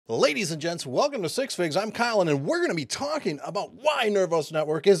Ladies and gents, welcome to Six Figs. I'm Colin, and we're going to be talking about why Nervos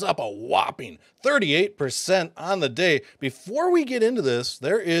Network is up a whopping 38% on the day. Before we get into this,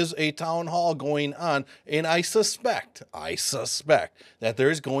 there is a town hall going on, and I suspect that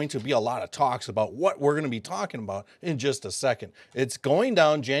there's going to be a lot of talks about what we're going to be talking about in just a second. It's going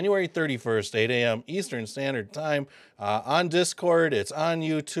down January 31st, 8 a.m. Eastern Standard Time on Discord. It's on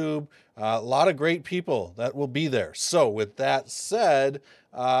YouTube. A lot of great people that will be there. So with that said,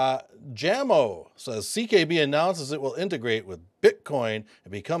 Jamo says CKB announces it will integrate with Bitcoin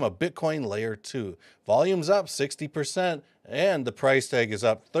and become a Bitcoin layer 2. Volume's up 60% and the price tag is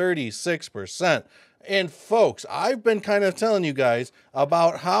up 36%. And folks, I've been kind of telling you guys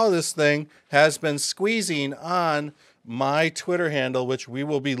about how this thing has been squeezing on my Twitter handle, which we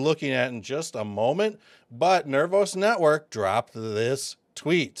will be looking at in just a moment. But Nervos Network dropped this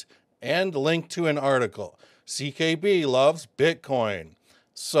tweet and link to an article. CKB loves Bitcoin.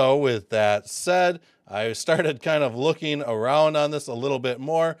 So with that said, I started kind of looking around on this a little bit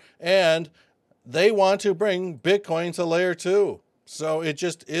more, and they want to bring Bitcoin to layer 2. So it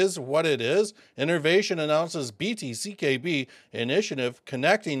just is what it is. Innovation announces BTCKB initiative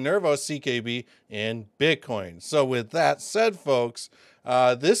connecting Nervos CKB and Bitcoin. So with that said, folks,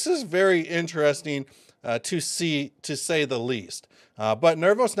 this is very interesting to say the least. But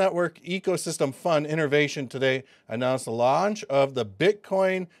Nervos Network Ecosystem Fund Innovation today announced the launch of the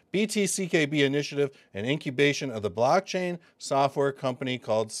Bitcoin BTCKB initiative and incubation of the blockchain software company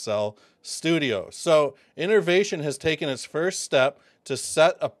called Cell Studio. So Innovation has taken its first step to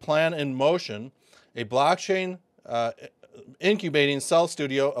set a plan in motion, a blockchain incubating Cell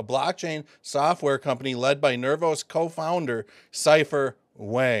Studio, a blockchain software company led by Nervos co-founder Cypher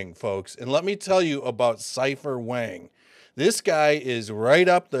Wang, folks. And let me tell you about Cypher Wang. This guy is right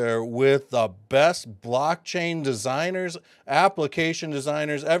up there with the best blockchain designers, application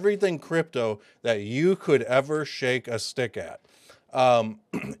designers, everything crypto that you could ever shake a stick at.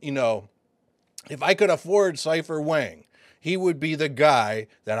 You know, if I could afford Cypher Wang, he would be the guy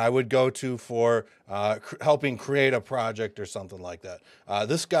that I would go to for helping create a project or something like that.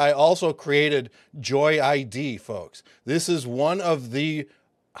 This guy also created Joy ID, folks. This is one of the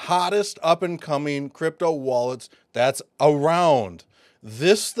hottest up-and-coming crypto wallets that's around.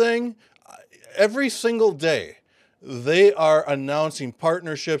 This thing, every single day, they are announcing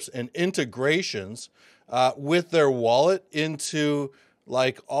partnerships and integrations with their wallet into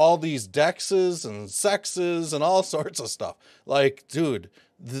like all these dexes and sexes and all sorts of stuff. Like, dude,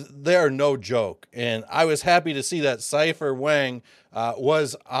 they're no joke. And I was happy to see that Cypher Wang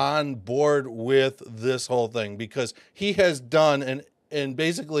was on board with this whole thing, because he has done and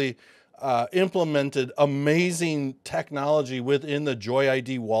basically implemented amazing technology within the Joy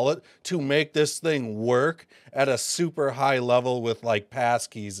ID wallet to make this thing work at a super high level with like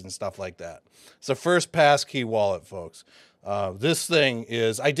passkeys and stuff like that. It's the first passkey wallet, folks. This thing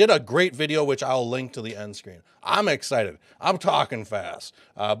is, I did a great video, which I'll link to the end screen. I'm excited. I'm talking fast.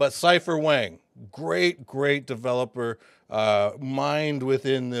 But Cypher Wang, great developer, mind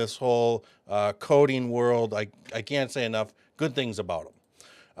within this whole coding world. I can't say enough good things about him.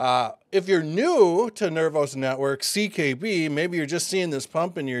 If you're new to Nervos Network, CKB, maybe you're just seeing this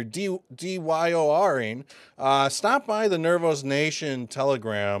pump and you're DYORing, stop by the Nervos Nation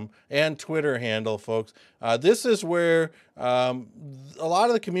Telegram and Twitter handle, folks. This is where a lot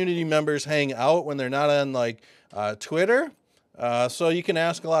of the community members hang out when they're not on like Twitter. So you can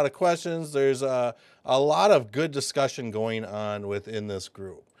ask a lot of questions. There's a lot of good discussion going on within this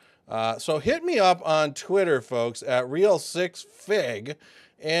group. So hit me up on Twitter, folks, at Real6Fig.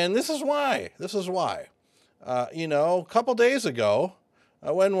 And this is why. You know, a couple days ago,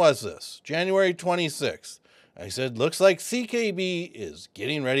 when was this? January 26th. I said, looks like CKB is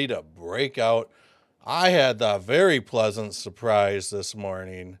getting ready to break out. I had the very pleasant surprise this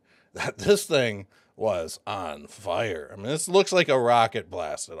morning that this thing was on fire. I mean, this looks like a rocket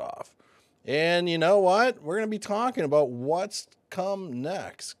blasted off. And you know what? We're going to be talking about what's come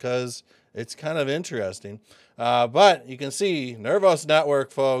next, because it's kind of interesting. But you can see Nervos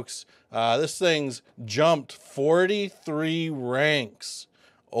Network, folks, this thing's jumped 43 ranks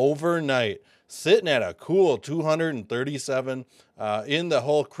overnight, sitting at a cool 237 in the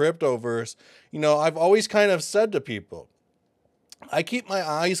whole cryptoverse. You know, I've always kind of said to people, I keep my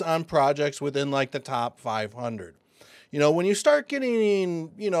eyes on projects within like the top 500. You know, when you start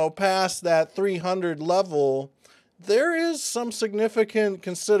getting, you know, past that 300 level, there is some significant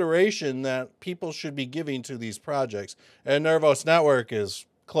consideration that people should be giving to these projects, and Nervos Network is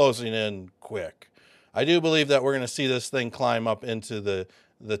closing in quick. I do believe that we're going to see this thing climb up into the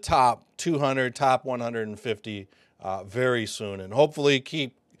top 200, top 150 very soon, and hopefully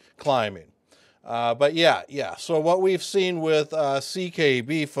keep climbing. But yeah. So what we've seen with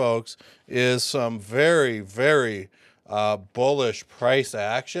CKB, folks, is some very, very bullish price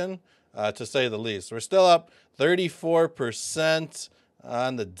action, to say the least. We're still up 34%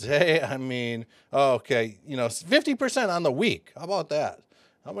 on the day. I mean, okay, 50% on the week. How about that?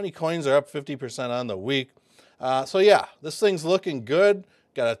 How many coins are up 50% on the week? So yeah, this thing's looking good.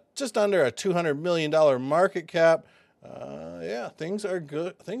 Got just under a $200 million market cap. Yeah, things are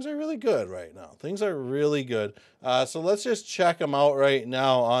good. Things are really good right now. Things are really good. So let's just check them out right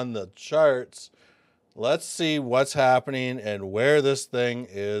now on the charts. Let's see what's happening and where this thing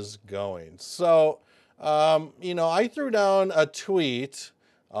is going. So, I threw down a tweet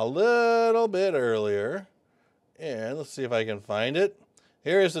a little bit earlier, and let's see if I can find it.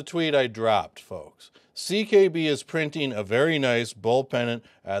 Here is the tweet I dropped, folks. CKB is printing a very nice bull pennant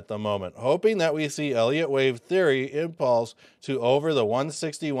at the moment, hoping that we see Elliott wave theory impulse to over the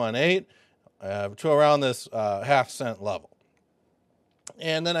 161.8 to around this half-cent level.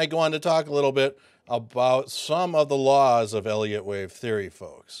 And then I go on to talk a little bit about some of the laws of Elliott wave theory,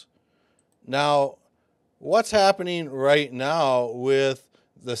 folks. Now, what's happening right now with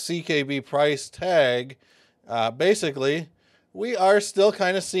the CKB price tag? Basically, we are still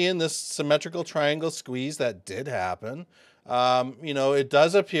kind of seeing this symmetrical triangle squeeze that did happen. It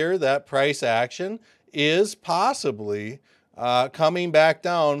does appear that price action is possibly coming back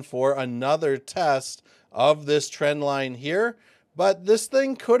down for another test of this trend line here. But this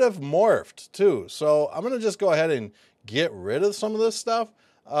thing could have morphed too. So I'm going to just go ahead and get rid of some of this stuff.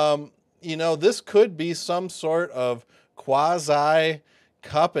 This could be some sort of quasi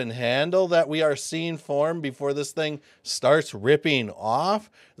cup and handle that we are seeing form before this thing starts ripping off.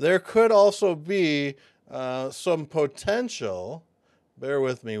 There could also be some potential, bear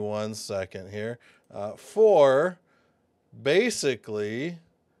with me one second here, for basically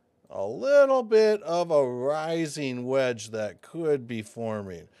a little bit of a rising wedge that could be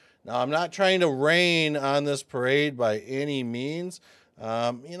forming. Now, I'm not trying to rain on this parade by any means.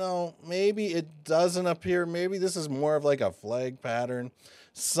 Maybe it doesn't appear. Maybe this is more of like a flag pattern,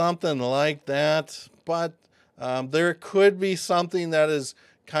 something like that. But there could be something that is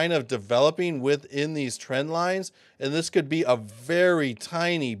kind of developing within these trend lines. And this could be a very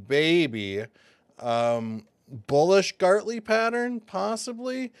tiny baby bullish Gartley pattern,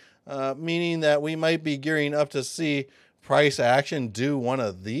 possibly. Meaning that we might be gearing up to see price action do one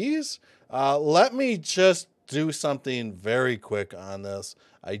of these. Let me just do something very quick on this.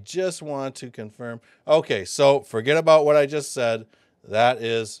 I just want to confirm. Okay, so forget about what I just said. That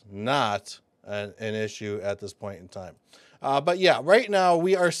is not an issue at this point in time. But yeah, right now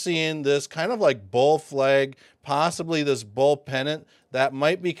we are seeing this kind of like bull flag, possibly this bull pennant that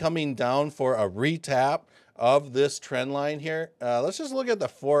might be coming down for a retap of this trend line here. Let's just look at the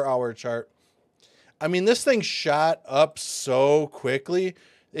 4-hour chart. I mean, this thing shot up so quickly.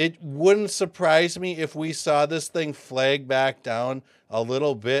 It wouldn't surprise me if we saw this thing flag back down a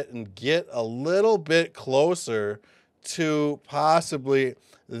little bit and get a little bit closer to possibly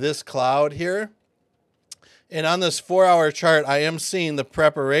this cloud here. And on this 4-hour chart, I am seeing the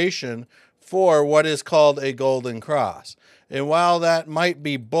preparation for what is called a golden cross. And while that might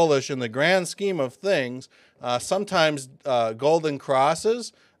be bullish in the grand scheme of things, sometimes golden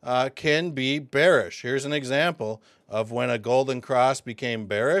crosses can be bearish. Here's an example of when a golden cross became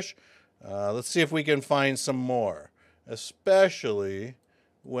bearish. Let's see if we can find some more, especially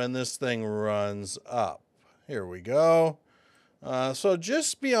when this thing runs up. Here we go. So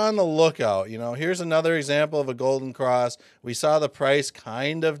just be on the lookout. Here's another example of a golden cross. We saw the price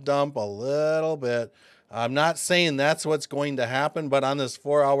kind of dump a little bit. I'm not saying that's what's going to happen, but on this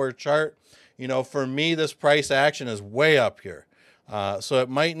 4-hour chart, for me, this price action is way up here. So it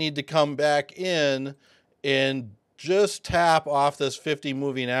might need to come back in and just tap off this 50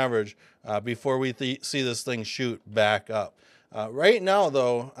 moving average before we see this thing shoot back up. Right now,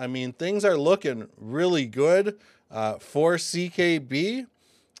 though, I mean, things are looking really good for CKB.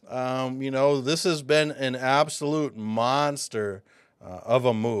 This has been an absolute monster of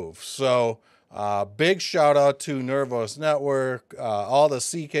a move. So big shout out to Nervos Network, all the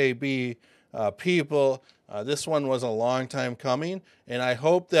CKB people. This one was a long time coming, and I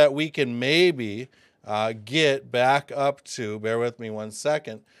hope that we can maybe get back up to, bear with me one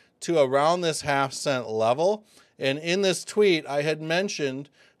second, to around this half-cent level. And in this tweet, I had mentioned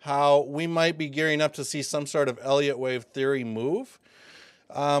how we might be gearing up to see some sort of Elliott wave theory move.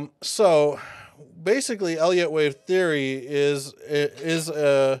 So basically, Elliott wave theory is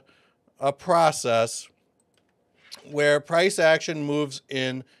a process where price action moves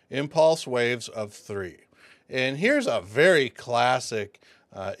in impulse waves of 3. And here's a very classic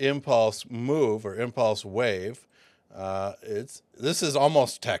impulse move or impulse wave. This is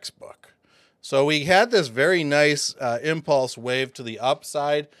almost textbook. So we had this very nice impulse wave to the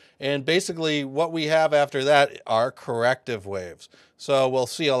upside, and basically what we have after that are corrective waves. So we'll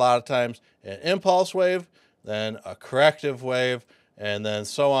see a lot of times an impulse wave, then a corrective wave, and then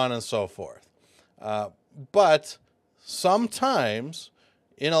so on and so forth. But sometimes,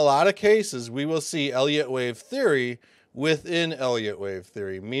 in a lot of cases, we will see Elliott wave theory within Elliott wave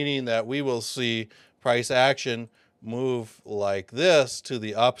theory, meaning that we will see price action move like this to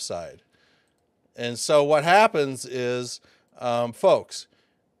the upside. And so what happens is, folks,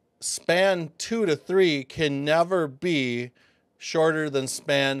 span 2 to 3 can never be shorter than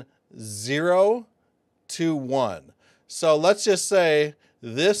span 0 to 1. So let's just say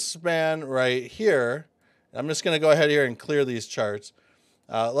this span right here, I'm just going to go ahead here and clear these charts.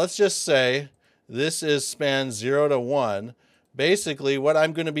 Let's just say this is span 0 to 1. Basically, what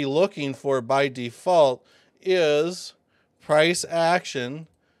I'm going to be looking for by default is price action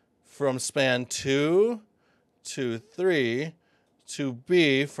from span 2 to 3 to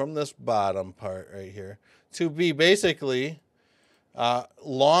be, from this bottom part right here, to be basically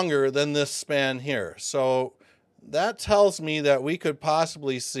longer than this span here. So that tells me that we could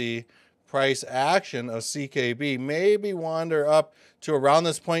possibly see price action of CKB maybe wander up to around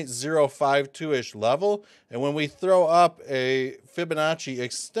this 0.052-ish level. And when we throw up a Fibonacci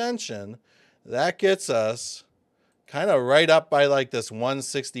extension, that gets us kind of right up by like this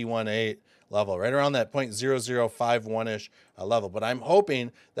 161.8 level, right around that 0.0051-ish level. But I'm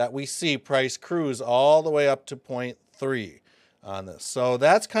hoping that we see price cruise all the way up to 0.3 on this. So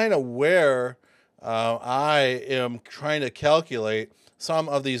that's kind of where I am trying to calculate some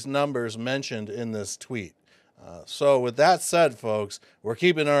of these numbers mentioned in this tweet. So with that said, folks, we're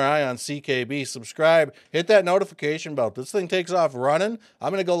keeping our eye on CKB. Subscribe, hit that notification bell. If this thing takes off running,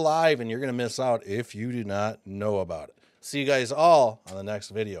 I'm going to go live and you're going to miss out if you do not know about it. See you guys all on the next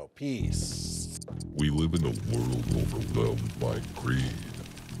video. Peace. We live in a world overwhelmed by greed,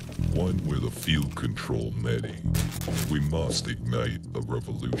 one where the few control many. We must ignite a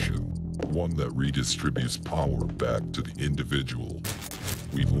revolution, one that redistributes power back to the individual.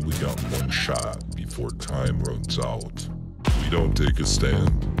 We've only got one shot before time runs out. We don't take a stand,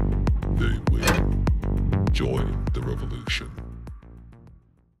 they will. Join the revolution.